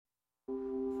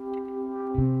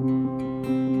Welcome.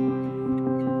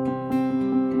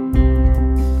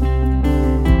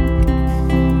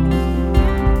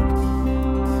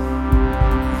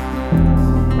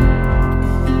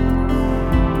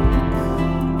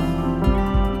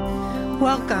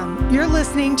 You're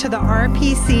listening to the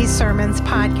RPC Sermons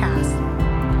podcast.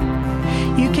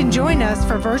 You can join us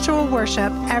for virtual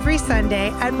worship every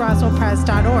Sunday at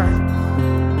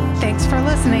roswellpres.org. Thanks for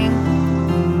listening.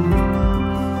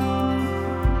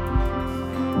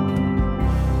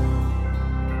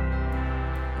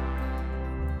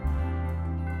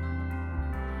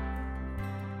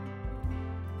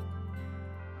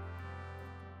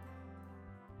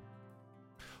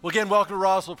 Well, again, welcome to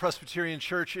Roswell Presbyterian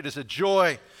Church. It is a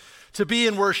joy to be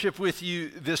in worship with you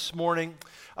this morning.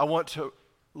 I want to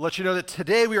let you know that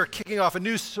today we are kicking off a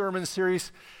new sermon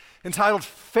series entitled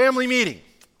Family Meeting.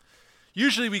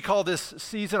 Usually we call this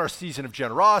season our season of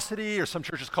generosity, or some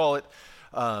churches call it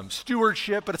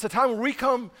stewardship, but it's a time where we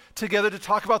come together to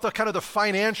talk about the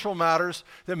financial matters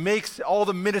that makes all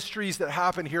the ministries that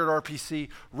happen here at RPC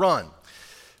run.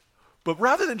 But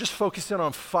rather than just focusing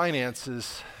on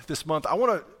finances this month, I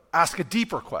want to ask a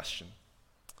deeper question,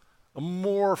 a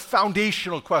more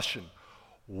foundational question.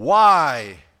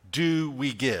 Why do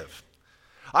we give?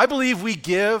 I believe we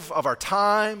give of our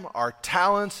time, our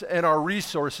talents, and our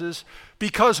resources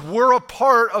because we're a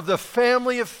part of the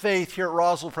family of faith here at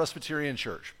Roswell Presbyterian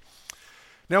Church.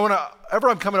 Now, whenever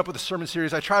I'm coming up with a sermon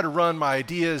series, I try to run my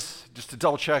ideas just to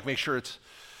double check, make sure it's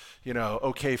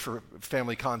okay for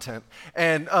family content.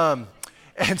 And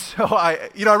so I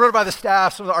run it by the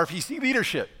staff, some of the RPC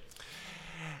leadership.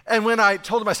 And when I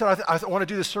told them, I said, I want to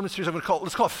do this sermon series,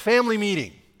 let's call it Family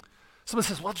Meeting. Someone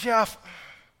says, well, Jeff,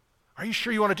 are you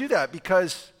sure you want to do that?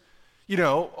 Because, a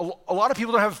lot of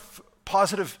people don't have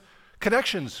positive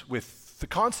connections with the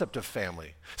concept of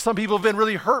family. Some people have been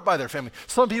really hurt by their family.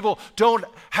 Some people don't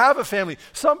have a family.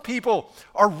 Some people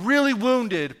are really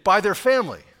wounded by their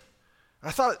family. I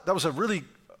thought that was a really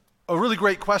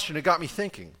great question. It got me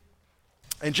thinking.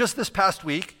 And just this past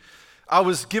week, I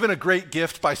was given a great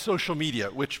gift by social media,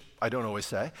 which I don't always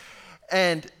say.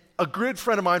 And a good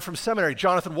friend of mine from seminary,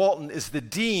 Jonathan Walton, is the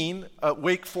dean at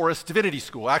Wake Forest Divinity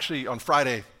School. Actually, on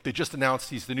Friday, they just announced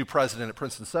he's the new president at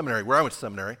Princeton Seminary, where I went to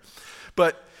seminary.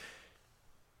 But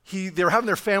they were having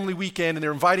their family weekend, and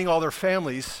they're inviting all their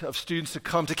families of students to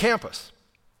come to campus.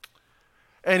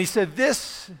 And he said,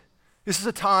 this is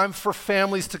a time for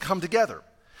families to come together.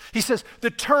 He says,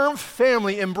 the term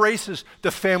family embraces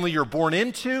the family you're born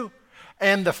into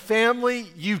and the family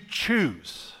you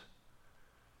choose.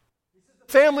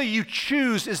 The family you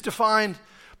choose is defined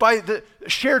by the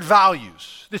shared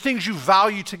values, the things you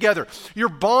value together. You're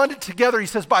bonded together, he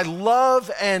says, by love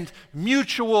and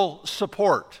mutual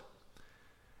support.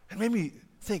 It made me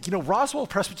think, Roswell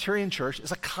Presbyterian Church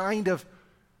is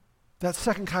that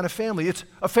second kind of family. It's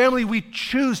a family we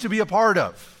choose to be a part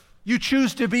of. You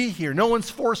choose to be here. No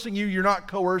one's forcing you. You're not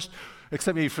coerced,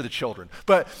 except maybe for the children.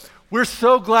 But we're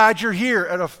so glad you're here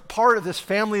at a part of this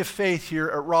family of faith here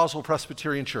at Roswell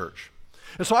Presbyterian Church.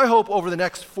 And so I hope over the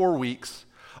next 4 weeks,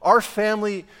 our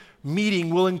family meeting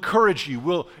will encourage you,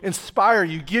 will inspire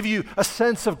you, give you a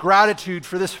sense of gratitude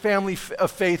for this family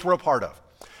of faith we're a part of.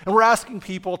 And we're asking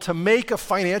people to make a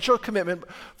financial commitment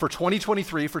for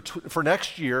 2023, for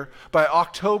next year, by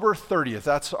October 30th.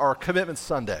 That's our commitment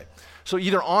Sunday. So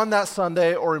either on that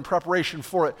Sunday or in preparation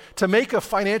for it, to make a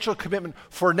financial commitment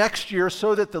for next year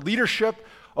so that the leadership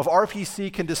of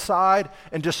RPC can decide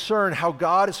and discern how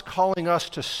God is calling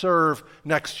us to serve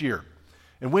next year.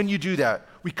 And when you do that,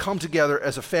 we come together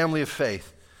as a family of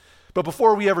faith. But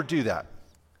before we ever do that,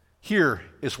 here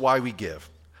is why we give.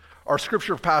 Our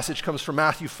scripture passage comes from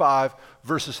Matthew 5,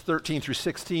 verses 13 through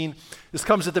 16. This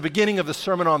comes at the beginning of the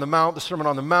Sermon on the Mount. The Sermon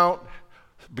on the Mount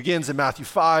begins in Matthew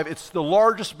 5. It's the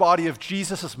largest body of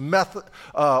Jesus'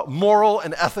 moral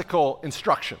and ethical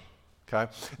instruction.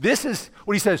 Okay? This is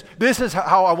what he says. This is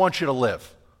how I want you to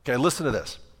live. Okay, listen to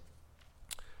this.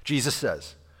 Jesus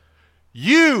says,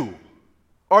 "You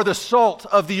are the salt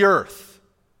of the earth.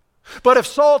 But if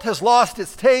salt has lost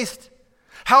its taste,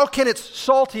 how can its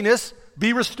saltiness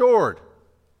be restored?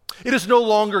 It is no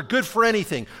longer good for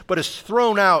anything, but is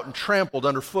thrown out and trampled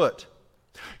underfoot.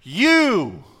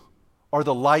 You are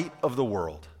the light of the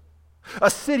world. A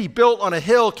city built on a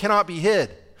hill cannot be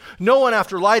hid. No one,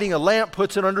 after lighting a lamp,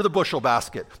 puts it under the bushel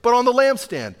basket, but on the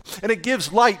lampstand, and it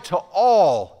gives light to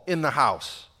all in the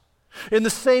house. In the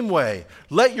same way,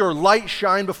 let your light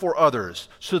shine before others,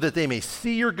 so that they may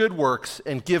see your good works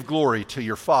and give glory to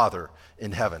your Father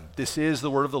in heaven." This is the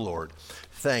word of the Lord.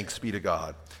 Thanks be to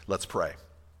God. Let's pray.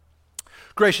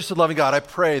 Gracious and loving God, I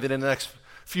pray that in the next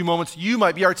few moments, you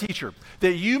might be our teacher,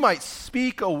 that you might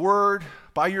speak a word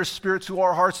by your Spirit to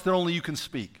our hearts that only you can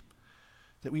speak,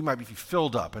 that we might be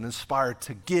filled up and inspired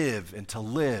to give and to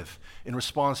live in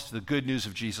response to the good news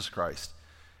of Jesus Christ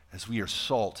as we are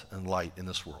salt and light in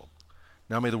this world.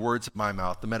 Now may the words of my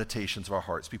mouth, the meditations of our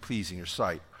hearts be pleasing in your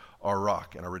sight, our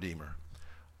rock and our Redeemer.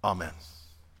 Amen.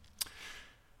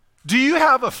 Do you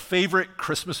have a favorite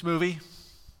Christmas movie?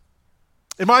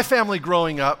 In my family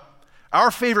growing up, our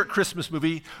favorite Christmas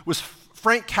movie was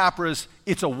Frank Capra's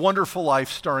It's a Wonderful Life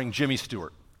starring Jimmy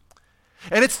Stewart.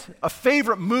 And it's a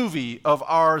favorite movie of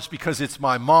ours because it's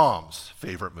my mom's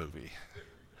favorite movie.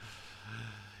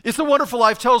 It's a Wonderful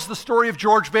Life tells the story of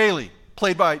George Bailey,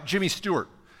 played by Jimmy Stewart,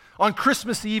 on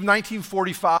Christmas Eve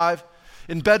 1945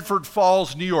 in Bedford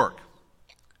Falls, New York.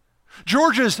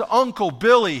 George's uncle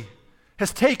Billy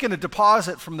has taken a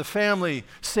deposit from the family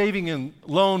saving and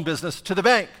loan business to the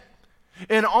bank.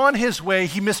 And on his way,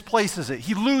 he misplaces it.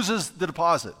 He loses the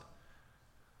deposit.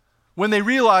 When they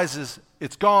realize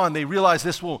it's gone, they realize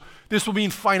this will mean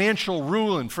financial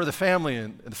ruin for the family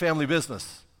and the family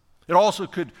business. It also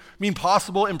could mean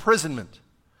possible imprisonment.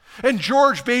 And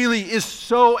George Bailey is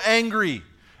so angry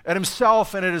at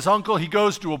himself and at his uncle, he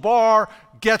goes to a bar,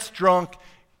 gets drunk,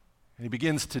 and he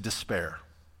begins to despair.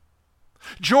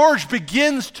 George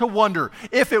begins to wonder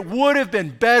if it would have been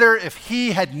better if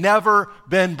he had never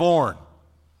been born.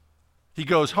 He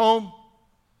goes home,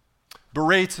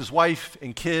 berates his wife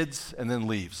and kids, and then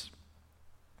leaves.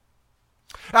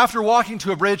 After walking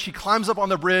to a bridge, he climbs up on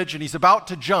the bridge and he's about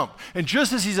to jump. And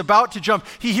just as he's about to jump,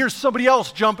 he hears somebody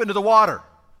else jump into the water.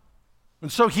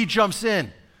 And so he jumps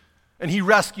in and he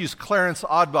rescues Clarence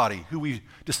Oddbody, who we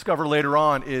discover later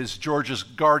on is George's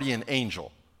guardian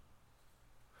angel.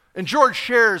 And George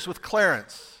shares with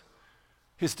Clarence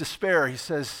his despair. He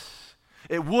says,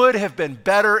 "It would have been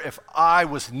better if I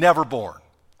was never born."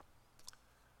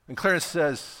 And Clarence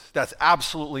says, "That's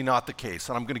absolutely not the case,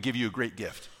 and I'm going to give you a great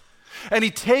gift." And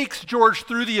he takes George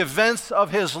through the events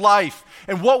of his life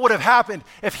and what would have happened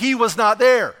if he was not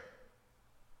there.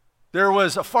 There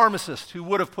was a pharmacist who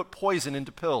would have put poison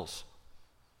into pills.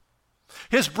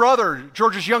 His brother,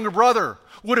 George's younger brother,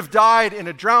 would have died in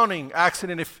a drowning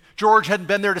accident if George hadn't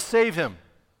been there to save him.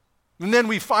 And then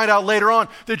we find out later on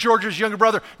that George's younger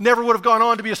brother never would have gone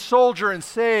on to be a soldier and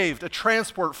saved a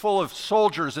transport full of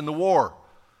soldiers in the war.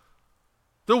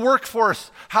 The workforce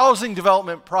housing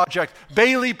development project,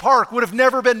 Bailey Park, would have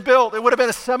never been built. It would have been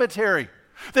a cemetery.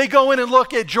 They go in and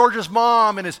look at George's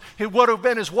mom and it would have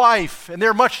been his wife, and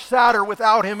they're much sadder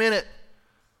without him in it.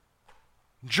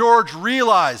 George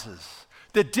realizes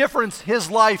the difference his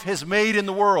life has made in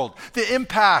the world, the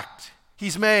impact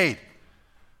he's made.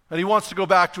 And he wants to go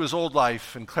back to his old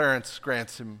life, and Clarence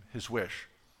grants him his wish.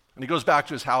 And he goes back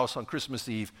to his house on Christmas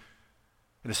Eve,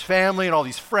 and his family and all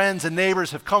these friends and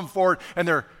neighbors have come forward, and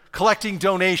they're collecting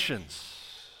donations.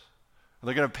 And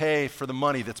they're going to pay for the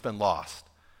money that's been lost.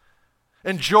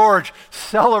 And George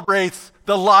celebrates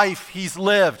the life he's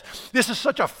lived. This is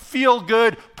such a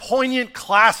feel-good, poignant,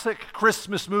 classic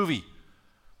Christmas movie.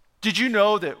 Did you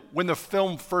know that when the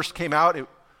film first came out, it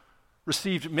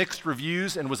received mixed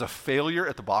reviews and was a failure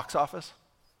at the box office?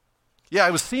 Yeah,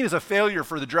 it was seen as a failure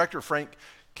for the director, Frank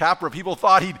Capra. People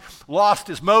thought he'd lost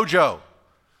his mojo.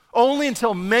 Only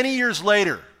until many years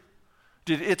later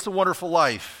did It's a Wonderful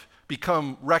Life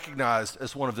become recognized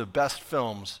as one of the best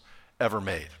films ever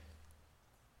made.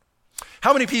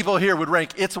 How many people here would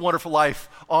rank It's a Wonderful Life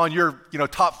on your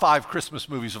top 5 Christmas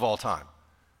movies of all time?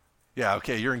 Yeah,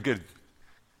 okay, you're in good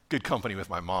company with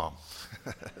my mom.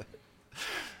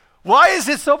 Why is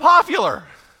it so popular?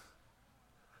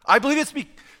 I believe it's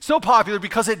so popular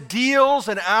because it deals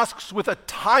and asks with a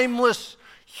timeless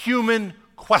human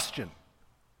question.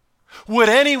 Would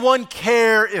anyone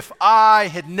care if I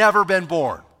had never been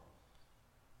born?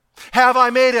 Have I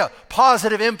made a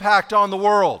positive impact on the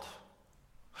world?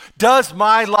 Does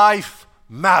my life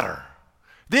matter?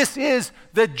 This is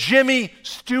the Jimmy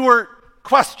Stewart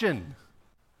question.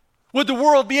 Would the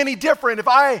world be any different if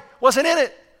I wasn't in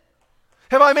it?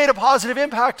 Have I made a positive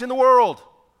impact in the world?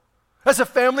 As a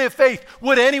family of faith,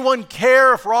 would anyone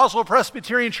care if Roswell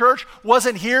Presbyterian Church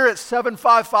wasn't here at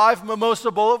 755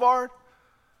 Mimosa Boulevard?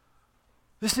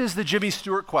 This is the Jimmy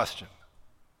Stewart question.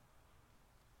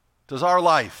 Does our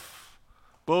life,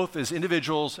 both as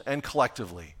individuals and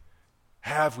collectively,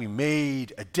 have we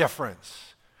made a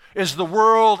difference? Is the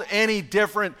world any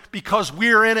different because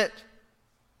we're in it?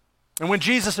 And when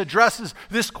Jesus addresses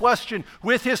this question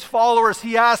with his followers,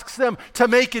 he asks them to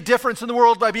make a difference in the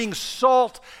world by being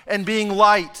salt and being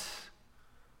light.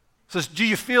 He says, do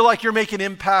you feel like you're making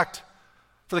impact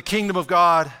for the kingdom of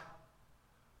God?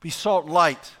 Be salt and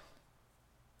light.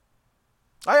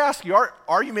 I ask you,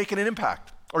 are you making an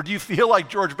impact? Or do you feel like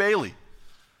George Bailey?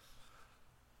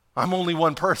 I'm only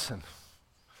one person.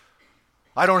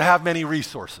 I don't have many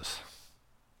resources.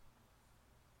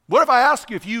 What if I ask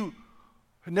you if you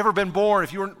had never been born,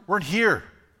 if you weren't here?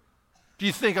 Do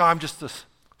you think, I'm just a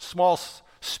small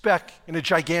speck in a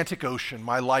gigantic ocean.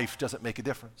 My life doesn't make a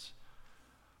difference.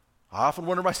 I often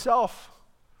wonder myself,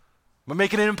 am I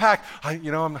making an impact?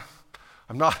 I'm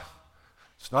not.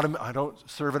 I don't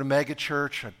serve at a mega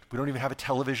church. We don't even have a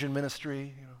television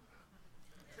ministry.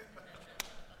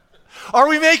 Are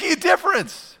we making a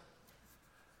difference?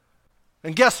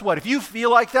 And guess what? If you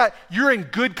feel like that, you're in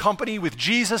good company with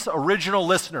Jesus' original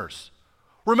listeners.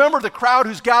 Remember the crowd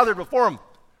who's gathered before him.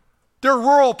 They're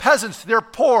rural peasants. They're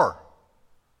poor.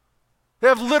 They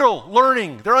have little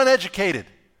learning. They're uneducated.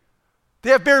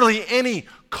 They have barely any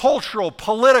cultural,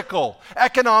 political,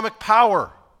 economic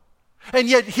power. And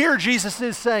yet here Jesus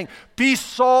is saying, be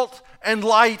salt and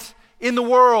light in the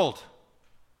world.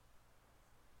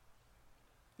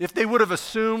 If they would have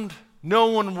assumed, no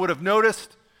one would have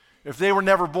noticed. If they were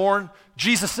never born,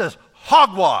 Jesus says,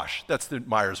 hogwash. That's the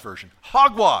Myers version.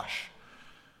 Hogwash.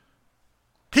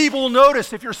 People will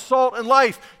notice if you're salt and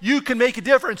life, you can make a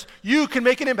difference. You can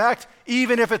make an impact,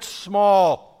 even if it's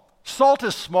small. Salt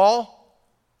is small,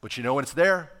 but you know when it's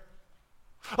there.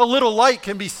 A little light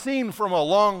can be seen from a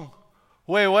long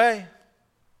way away.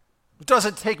 It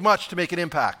doesn't take much to make an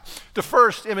impact. The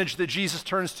first image that Jesus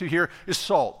turns to here is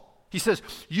salt. He says,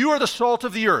 you are the salt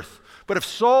of the earth. But if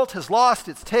salt has lost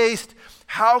its taste,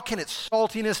 how can its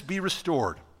saltiness be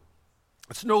restored?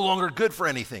 It's no longer good for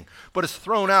anything, but it's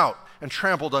thrown out and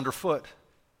trampled underfoot.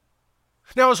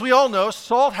 Now, as we all know,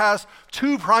 salt has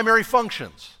two primary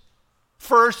functions.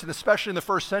 First, and especially in the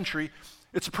first century,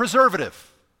 it's a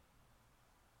preservative.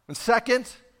 And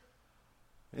second,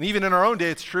 and even in our own day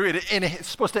it's true, it's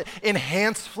supposed to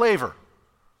enhance flavor.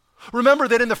 Remember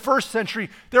that in the first century,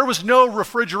 there was no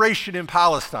refrigeration in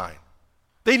Palestine.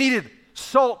 They needed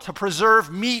salt to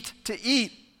preserve meat to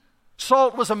eat.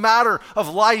 Salt was a matter of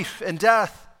life and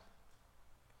death.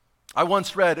 I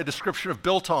once read a description of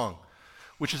biltong,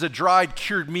 which is a dried,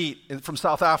 cured meat from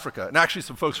South Africa. And actually,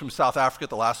 some folks from South Africa at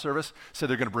the last service said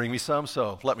they're going to bring me some,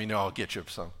 so let me know, I'll get you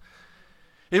some.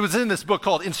 It was in this book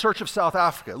called In Search of South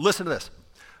Africa. Listen to this.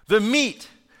 The meat,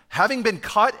 having been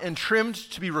cut and trimmed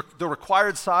to be the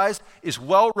required size, is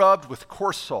well rubbed with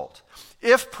coarse salt.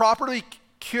 If properly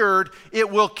cured,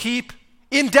 it will keep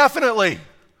indefinitely.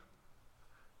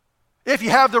 If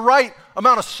you have the right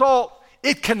amount of salt,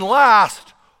 it can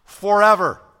last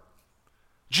forever.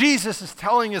 Jesus is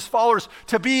telling his followers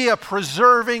to be a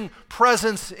preserving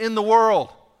presence in the world.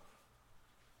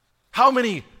 How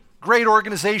many great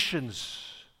organizations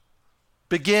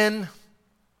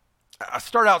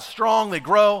start out strong, they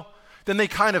grow, then they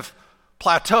kind of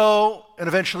plateau and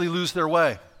eventually lose their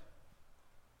way?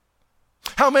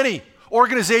 How many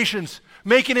organizations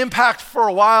make an impact for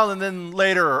a while and then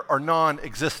later are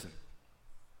non-existent?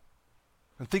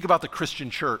 And think about the Christian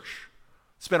church.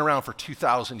 It's been around for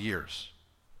 2,000 years.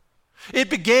 It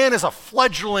began as a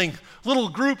fledgling little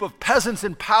group of peasants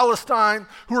in Palestine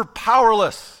who were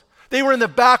powerless. They were in the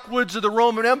backwoods of the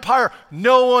Roman Empire.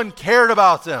 No one cared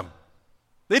about them.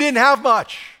 They didn't have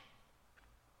much.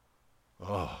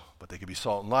 But they could be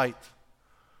salt and light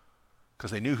because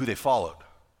they knew who they followed.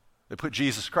 They put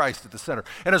Jesus Christ at the center.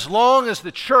 And as long as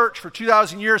the church for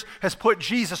 2,000 years has put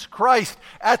Jesus Christ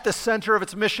at the center of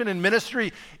its mission and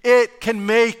ministry, it can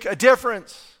make a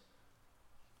difference.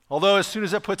 Although as soon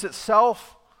as it puts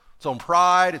itself, its own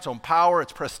pride, its own power,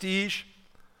 its prestige,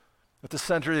 at the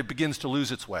center, it begins to lose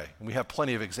its way. And we have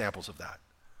plenty of examples of that.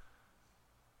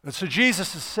 And so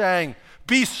Jesus is saying,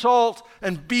 be salt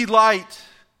and be light.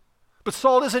 But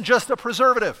salt isn't just a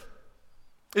preservative.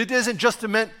 It isn't just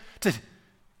meant to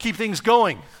keep things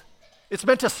going. It's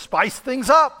meant to spice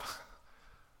things up.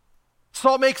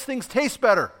 Salt makes things taste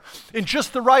better. In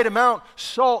just the right amount,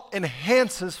 salt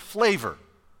enhances flavor.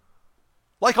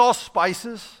 Like all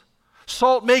spices,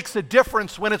 salt makes a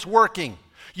difference when it's working.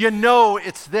 You know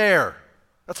it's there.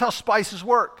 That's how spices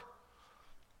work.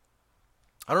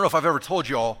 I don't know if I've ever told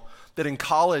you all that in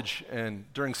college and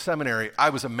during seminary, I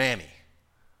was a manny,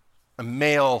 a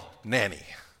male nanny.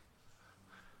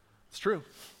 It's true.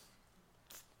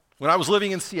 When I was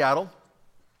living in Seattle,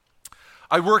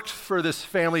 I worked for this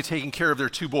family taking care of their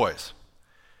two boys.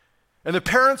 And the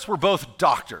parents were both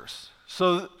doctors.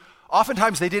 So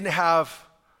oftentimes they didn't have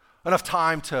enough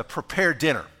time to prepare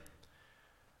dinner.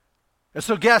 And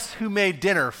so guess who made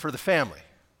dinner for the family?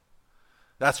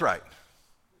 That's right,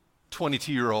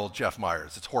 22-year-old Jeff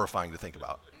Myers. It's horrifying to think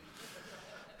about.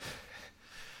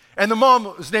 And the mom,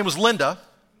 whose name was Linda,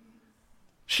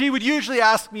 she would usually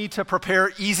ask me to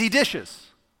prepare easy dishes,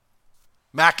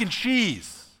 mac and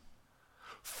cheese,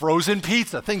 frozen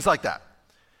pizza, things like that.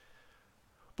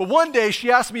 But one day she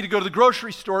asked me to go to the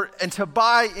grocery store and to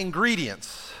buy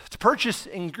ingredients, to purchase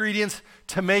ingredients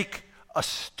to make a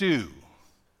stew.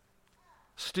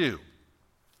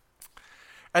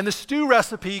 And the stew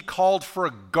recipe called for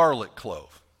a garlic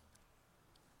clove.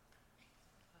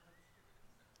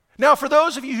 Now, for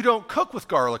those of you who don't cook with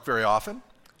garlic very often,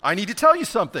 I need to tell you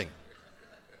something.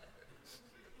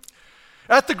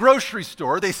 At the grocery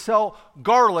store, they sell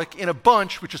garlic in a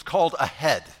bunch, which is called a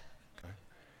head.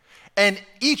 And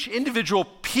each individual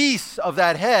piece of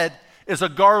that head is a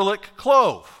garlic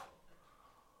clove.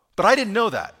 But I didn't know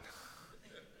that.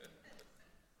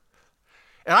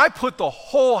 And I put the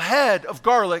whole head of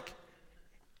garlic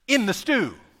in the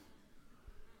stew.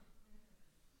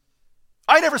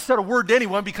 I never said a word to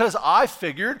anyone because I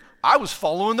figured I was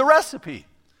following the recipe.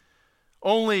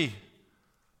 Only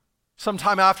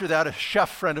sometime after that, a chef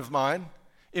friend of mine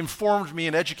informed me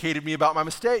and educated me about my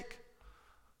mistake.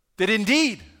 That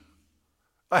indeed,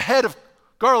 a head of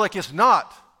garlic is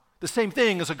not the same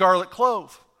thing as a garlic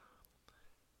clove.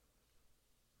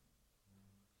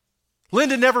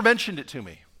 Linda never mentioned it to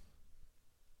me.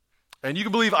 And you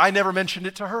can believe I never mentioned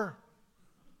it to her.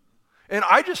 And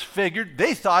I just figured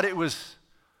they thought it was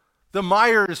the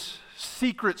Myers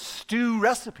secret stew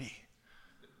recipe.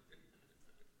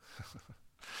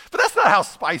 But that's not how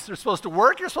spices are supposed to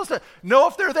work. You're supposed to know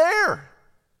if they're there.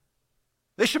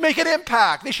 They should make an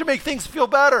impact. They should make things feel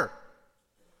better.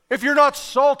 If you're not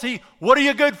salty, what are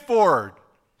you good for?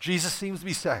 Jesus seems to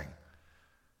be saying.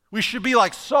 We should be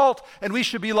like salt and we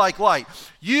should be like light.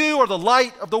 You are the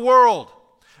light of the world.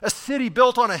 A city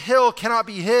built on a hill cannot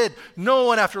be hid. No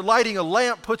one, after lighting a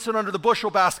lamp, puts it under the bushel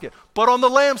basket, but on the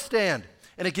lampstand,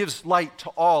 and it gives light to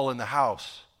all in the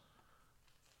house.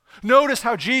 Notice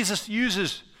how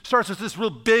Jesus starts with this real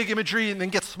big imagery and then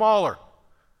gets smaller.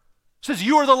 It says,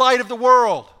 you are the light of the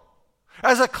world.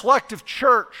 As a collective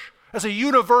church, as a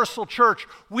universal church,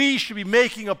 we should be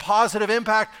making a positive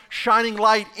impact, shining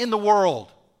light in the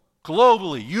world,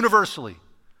 globally, universally.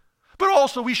 But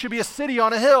also we should be a city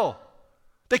on a hill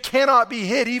that cannot be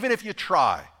hid even if you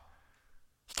try.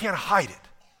 You can't hide it.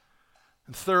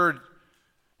 And third,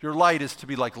 your light is to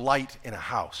be like light in a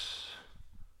house.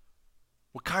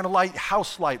 What kind of light?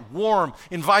 House light, warm,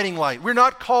 inviting light. We're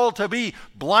not called to be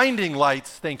blinding lights,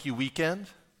 thank you, weekend,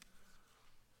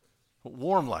 but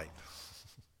warm light.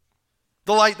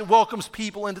 The light that welcomes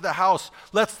people into the house,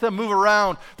 lets them move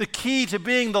around. The key to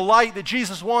being the light that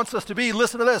Jesus wants us to be,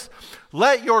 listen to this.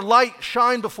 Let your light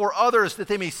shine before others that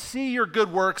they may see your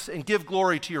good works and give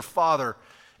glory to your Father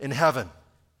in heaven.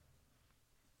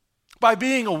 By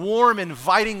being a warm,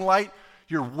 inviting light,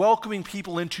 you're welcoming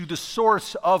people into the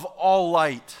source of all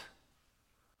light.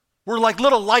 We're like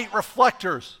little light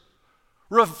reflectors,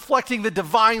 reflecting the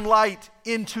divine light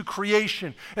into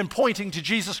creation and pointing to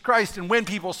Jesus Christ. And when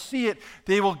people see it,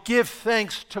 they will give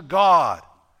thanks to God.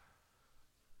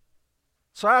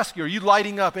 So I ask you, are you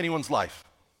lighting up anyone's life?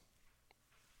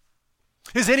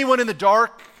 Is anyone in the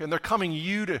dark and they're coming to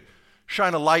you to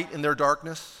shine a light in their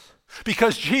darkness?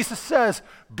 Because Jesus says,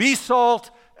 be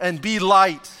salt and be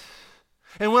light.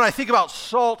 And when I think about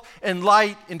salt and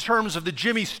light in terms of the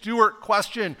Jimmy Stewart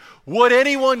question, would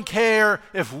anyone care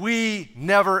if we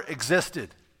never existed?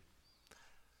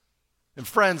 And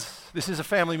friends, this is a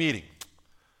family meeting.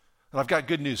 And I've got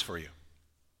good news for you.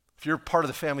 If you're part of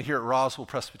the family here at Roswell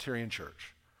Presbyterian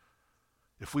Church,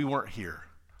 if we weren't here,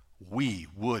 we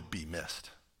would be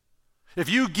missed. If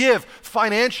you give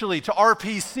financially to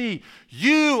RPC,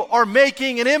 you are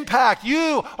making an impact.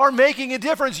 You are making a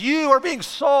difference. You are being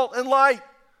salt and light.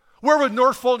 Where would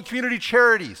North Fulton Community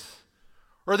Charities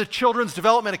or the Children's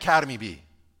Development Academy be?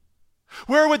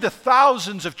 Where would the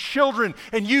thousands of children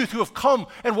and youth who have come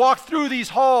and walked through these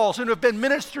halls and have been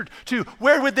ministered to,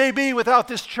 where would they be without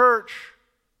this church?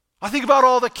 I think about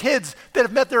all the kids that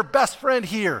have met their best friend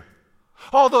here.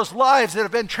 All those lives that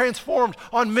have been transformed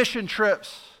on mission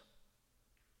trips.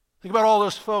 Think about all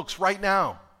those folks right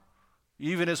now,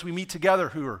 even as we meet together,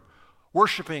 who are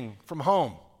worshiping from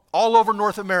home all over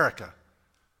North America.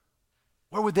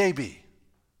 Where would they be?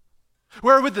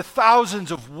 Where would the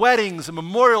thousands of weddings and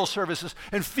memorial services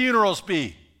and funerals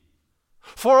be?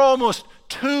 For almost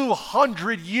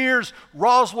 200 years,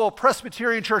 Roswell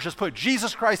Presbyterian Church has put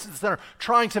Jesus Christ at the center,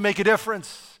 trying to make a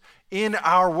difference in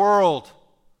our world.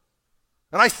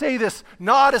 And I say this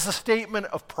not as a statement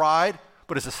of pride,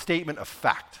 but as a statement of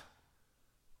fact.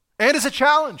 And as a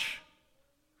challenge.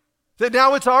 That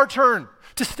now it's our turn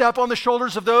to step on the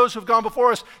shoulders of those who have gone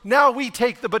before us. Now we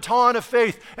take the baton of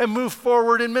faith and move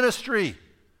forward in ministry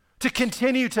to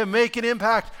continue to make an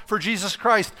impact for Jesus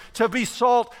Christ, to be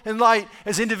salt and light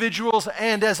as individuals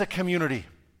and as a community.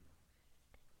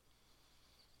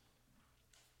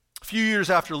 A few years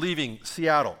after leaving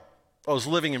Seattle, I was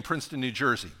living in Princeton, New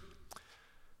Jersey,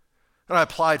 and I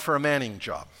applied for a Manning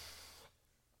job.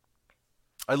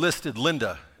 I listed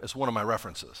Linda as one of my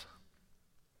references.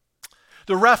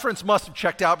 The reference must have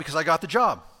checked out because I got the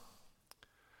job.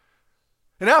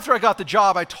 And after I got the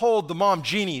job, I told the mom,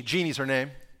 Jeannie's her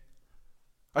name,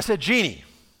 I said, Jeannie,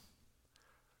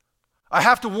 I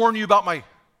have to warn you about my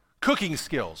cooking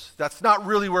skills. That's not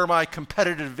really where my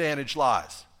competitive advantage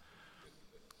lies.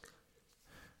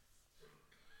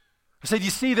 I said,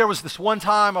 you see, there was this one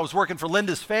time I was working for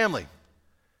Linda's family,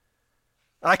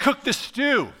 and I cooked this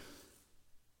stew.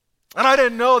 And I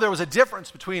didn't know there was a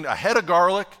difference between a head of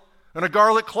garlic and a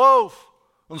garlic clove.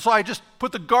 And so I just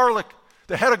put the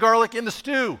head of garlic in the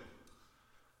stew.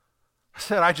 I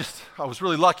said, I was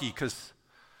really lucky because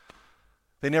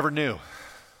they never knew.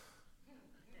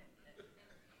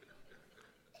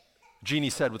 Jeannie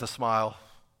said with a smile,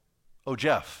 oh,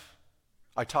 Jeff,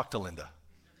 I talked to Linda.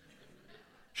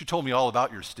 She told me all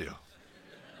about your stew.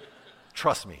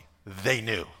 Trust me, they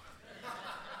knew.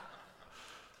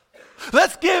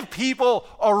 Let's give people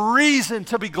a reason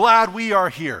to be glad we are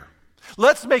here.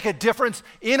 Let's make a difference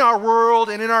in our world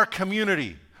and in our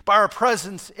community. By our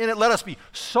presence in it, let us be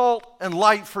salt and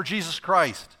light for Jesus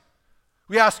Christ.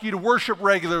 We ask you to worship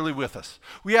regularly with us.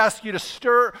 We ask you to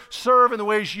serve in the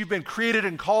ways you've been created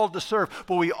and called to serve.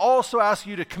 But we also ask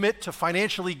you to commit to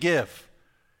financially give.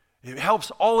 It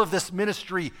helps all of this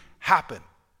ministry happen.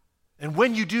 And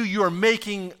when you do, you are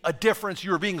making a difference.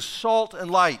 You are being salt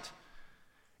and light.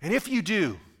 And if you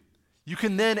do, you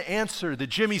can then answer the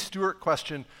Jimmy Stewart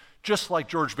question just like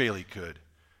George Bailey could.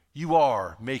 You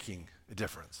are making a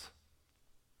difference.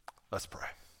 Let's pray.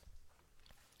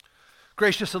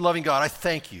 Gracious and loving God, I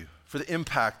thank you for the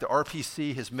impact the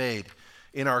RPC has made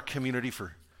in our community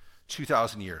for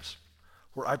 2,000 years,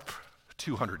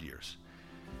 200 years.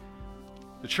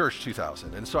 The church,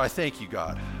 2,000. And so I thank you,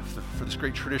 God, for this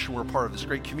great tradition. We're a part of this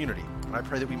great community. And I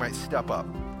pray that we might step up,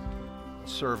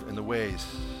 serve in the ways,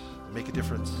 make a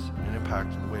difference and an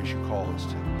impact in the ways you call us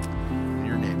to. In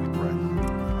your name we pray.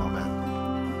 Amen.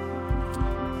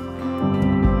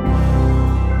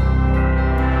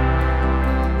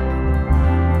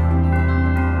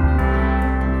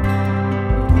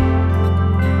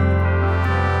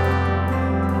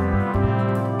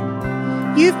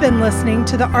 You've been listening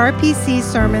to the RPC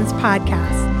Sermons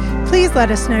podcast. Please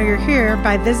let us know you're here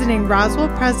by visiting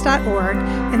roswellpres.org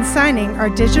and signing our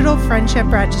digital friendship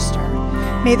register.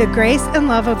 May the grace and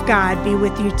love of God be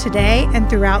with you today and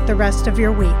throughout the rest of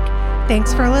your week.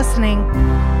 Thanks for listening.